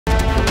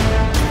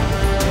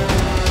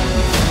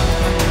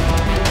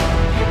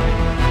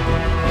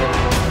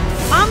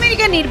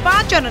America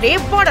निर्वाचन रे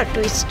बड़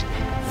ट्विस्ट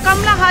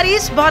कमला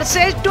Haris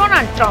versus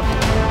Donald Trump.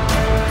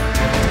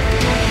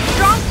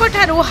 Trump को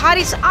ठारू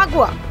हारिस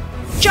आगुआ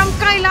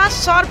चमकाइला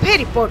सर्वे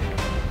रिपोर्ट।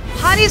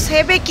 हारिस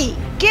हेबे की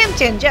गेम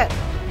चेंजर।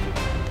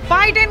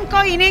 बाइडेन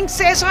को इनिंग्स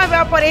शेष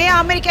होगा पर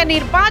अमेरिका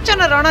निर्वाचन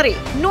रण रे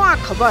नुआ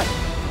खबर।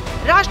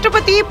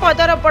 राष्ट्रपति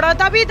पदर बड़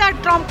दाबीदार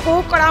ट्रंप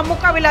को कड़ा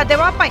मुकाबला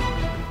देवाई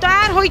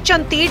तैयार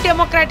होइचंती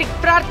डेमोक्रेटिक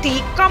प्रार्थी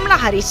कमला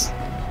हारिस।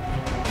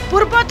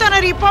 पूर्वतन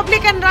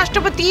रिपब्लिकन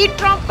राष्ट्रपति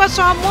ट्रंप को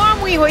सह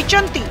मुहांमुही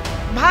होइचंती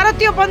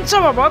भारतीय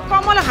वंशोद्भव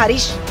कमला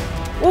हारिस।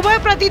 उभय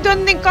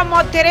प्रतिद्वंदी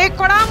मध्य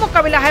कड़ा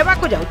मुकाबला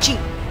हेबाकु जाउछि।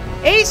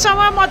 एही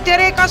समय मध्य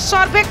एक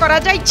सर्वे करा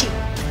जाइछि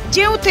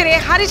जेउथिरे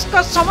हारिस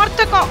को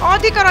समर्थक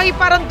अधिक रही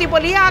पारंती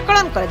बोली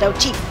आकलन करा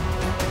जाउछि।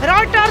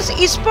 रॉयटर्स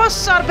इस्पोस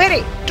सर्वे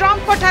रे ट्रंप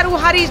को ठारू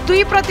Haris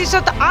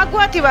 2%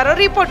 आगुआ थिबार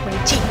report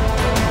मिलिछि।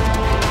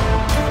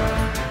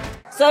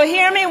 So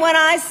hear me when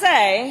I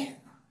say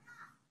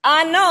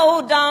I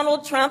know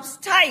Donald Trump's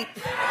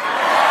type.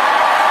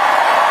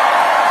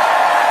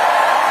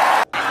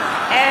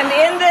 And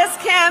in this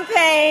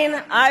campaign,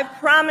 I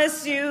promise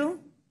you,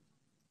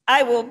 I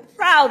will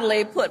proudly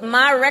put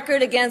my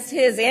record against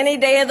his any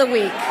day of the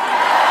week.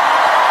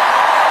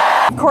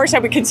 Of course, I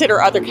would consider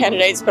other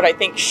candidates, but I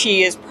think she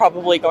is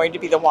probably going to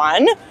be the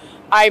one.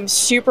 I'm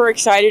super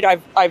excited.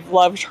 I've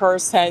loved her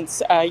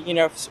since,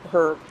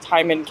 her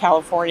time in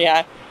California.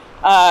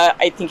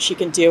 I think she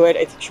can do it.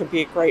 I think she'll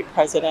be a great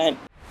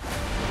president.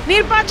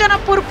 निर्वाचन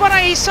पूर्व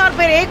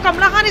सर्वे रे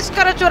कमला हारिस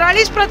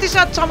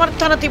 44%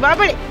 समर्थन थिबा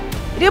बेले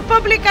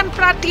Republican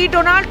प्रार्थी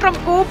Donald Trump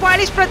को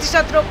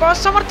 42% लोक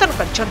समर्थन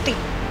करछंती।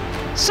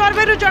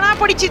 सर्वे रु जणा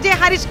पड़िछि जे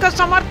हारिस का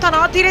समर्थन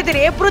धीरे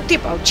धीरे वृद्धि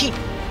पाउछि।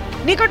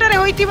 निकटरे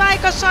होइतिबा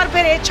एक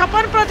सर्वे रे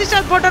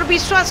 56% वोटर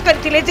विश्वास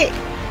करथिले जे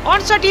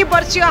 59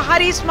 वर्षीय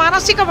हारिस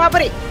मानसिक भाव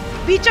में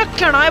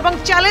विचक्षण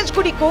एवं चैलेंज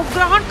गुडी को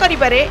ग्रहण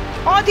करिबारे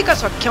अधिक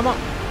सक्षम।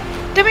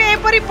 तेबे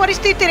एपरि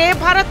परिस्थिति रे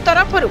भारत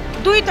तरफ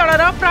दुई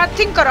दलर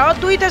प्रार्थींकर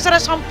दुई देशर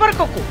संपर्क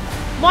को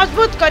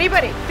मजबूत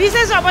करिबारे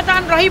विशेष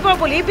अवदान रहिबो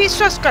बोली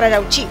विश्वास करा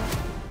जाउछि।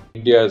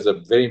 India is a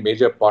very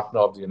major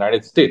partner of the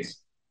United States,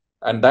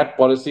 and that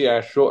policy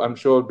I'm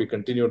sure will be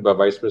continued by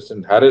Vice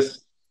President Harris,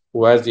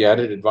 who has the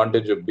added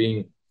advantage of being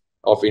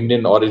of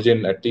Indian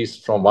origin, at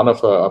least from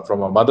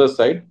from her mother's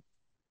side,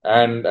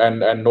 and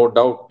no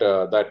doubt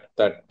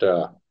that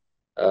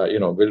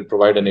will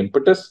provide an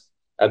impetus.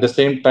 At the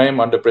same time,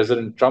 under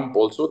President Trump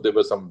also, there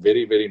were some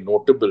very, very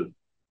notable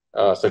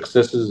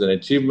successes and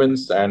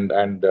achievements, and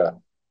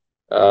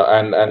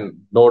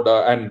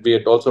we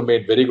had also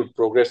made very good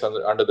progress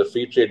under the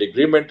free trade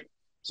agreement.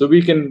 So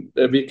we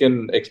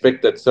can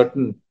expect that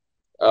certain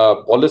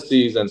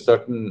policies and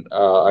certain,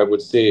 I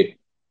would say,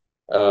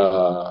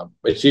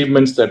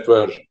 achievements that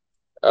were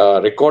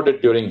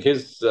recorded during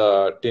his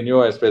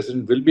tenure as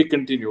president will be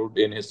continued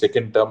in his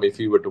second term if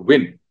he were to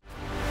win.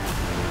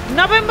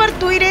 नवेम्बर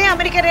 2 रे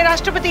America रे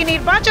राष्ट्रपति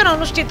निर्वाचन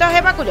अनुष्ठित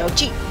हेबाकु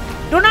जाउछि।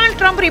 Donald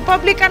Trump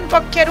Republican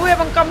पक्षरु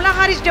एवं कमला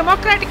Haris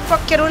democratic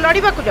पक्षरु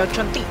लड़िबाकु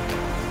जाउछंती।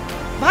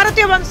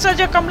 भारतीय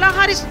वंशज कमला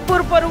हारिस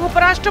पूर्व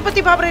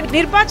उपराष्ट्रपति भाव में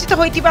निर्वाचित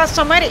होइतिबा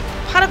समय रे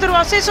भारतरु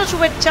अशेष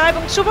शुभेच्छा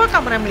एवं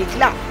शुभकामना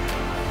मिलिथिला।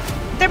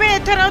 तेबे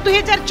एथर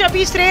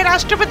 2024 रे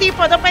राष्ट्रपति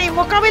पद पई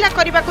मुकाबला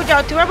करिबाकु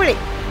जाउथिबा बेले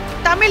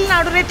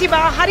तमिलनाडु रे थिबा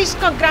हारिस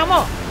को ग्राम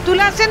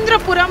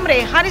तुलासेंद्रपुरम रे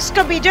हारिस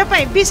को विजय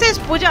पई विशेष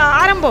पूजा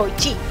आरंभ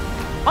होइछि।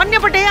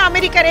 अन्यपटे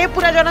अमेरिका रे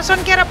पूरा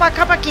जनसंख्यार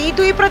पाखापाखि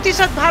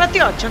 2%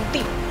 भारतीय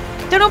अछंती।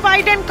 तेणु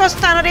बाइडेन को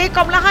स्थान रे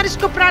कमला हारिस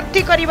को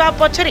प्रार्थी करिबा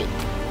पछरे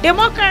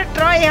डेमोक्रेट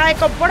रो यह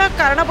एक बड़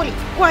कारण बोली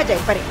कुहा जाय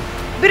पारे।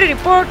 Bureau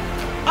report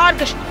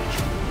Argus.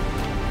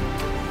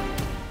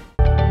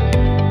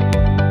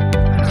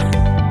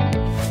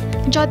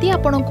 जदि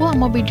आपंक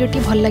आम भिडी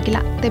भल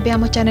लगा तेब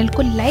आम चैनल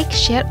को लाइक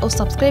शेयर और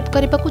सब्सक्राइब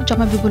करने को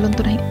जमा भी भूलु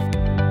नहीं।